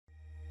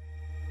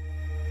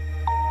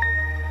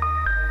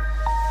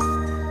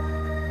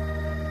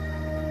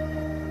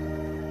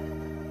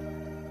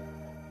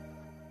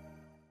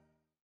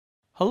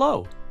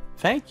Hello!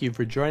 Thank you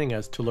for joining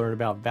us to learn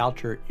about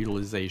voucher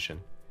utilization.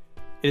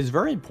 It is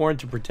very important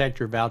to protect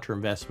your voucher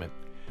investment.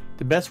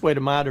 The best way to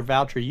monitor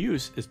voucher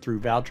use is through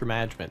voucher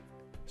management.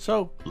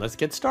 So let's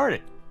get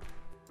started.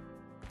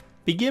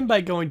 Begin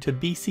by going to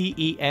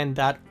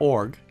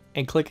bcen.org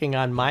and clicking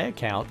on My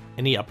Account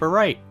in the upper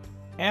right.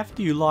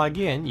 After you log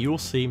in, you will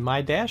see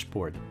My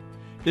Dashboard.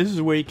 This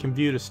is where you can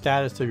view the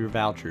status of your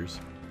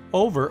vouchers.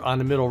 Over on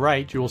the middle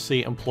right, you will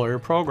see Employer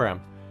Program.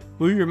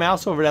 Move your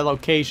mouse over that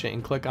location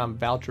and click on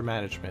Voucher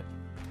Management.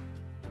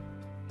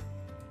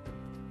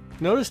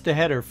 Notice the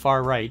header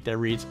far right that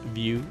reads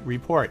View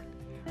Report.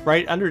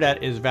 Right under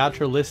that is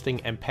Voucher Listing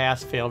and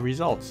Pass/Fail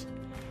Results.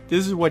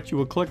 This is what you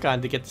will click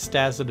on to get the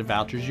status of the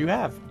vouchers you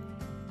have.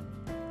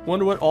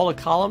 Wonder what all the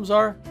columns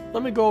are?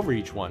 Let me go over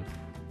each one.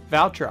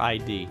 Voucher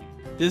ID.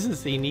 This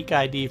is the unique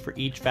ID for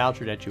each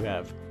voucher that you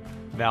have.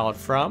 Valid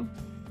from.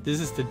 This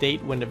is the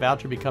date when the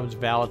voucher becomes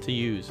valid to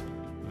use.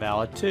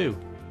 Valid to.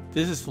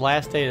 This is the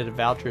last day that the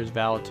voucher is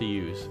valid to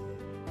use.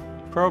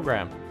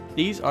 Program.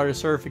 These are the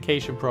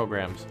certification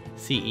programs: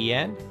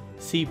 CEN,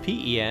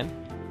 CPEN,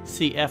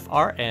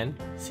 CFRN,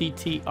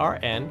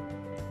 CTRN,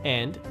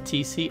 and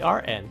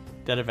TCRN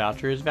that a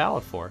voucher is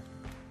valid for.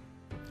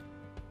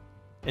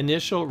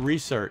 Initial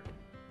recert.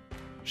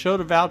 Show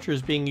the voucher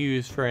is being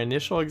used for an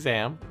initial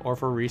exam or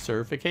for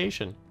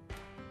recertification.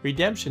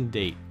 Redemption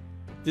date.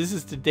 This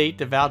is the date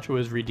the voucher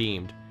was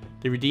redeemed.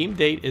 The redeemed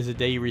date is the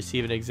day you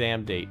receive an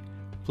exam date.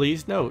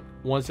 Please note,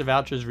 once the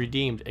voucher is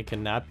redeemed, it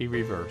cannot be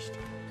reversed.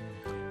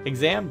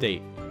 Exam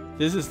date.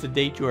 This is the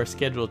date you are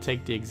scheduled to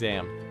take the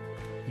exam.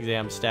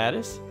 Exam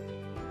status.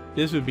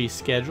 This would be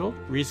scheduled,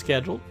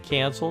 rescheduled,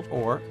 canceled,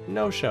 or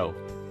no-show.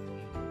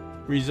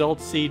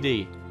 Results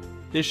CD.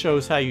 This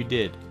shows how you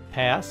did: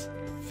 pass,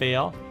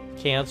 fail,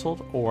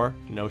 canceled, or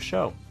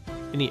no-show.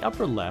 In the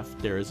upper left,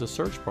 there is a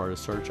search bar to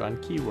search on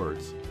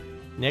keywords.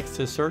 Next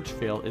to search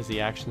field is the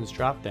Actions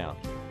drop-down.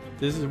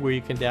 This is where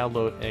you can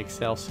download an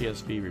Excel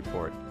CSV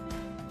report.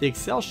 The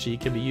Excel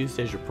sheet can be used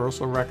as your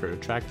personal record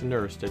to track the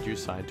nurse that you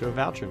assigned to a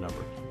voucher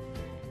number.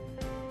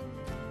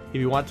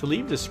 If you want to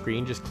leave the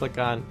screen, just click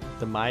on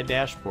the My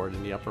Dashboard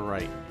in the upper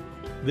right.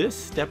 This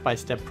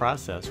step-by-step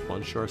process will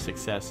ensure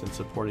success in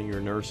supporting your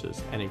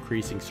nurses and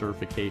increasing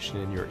certification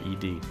in your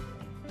ED.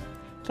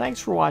 Thanks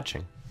for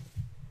watching.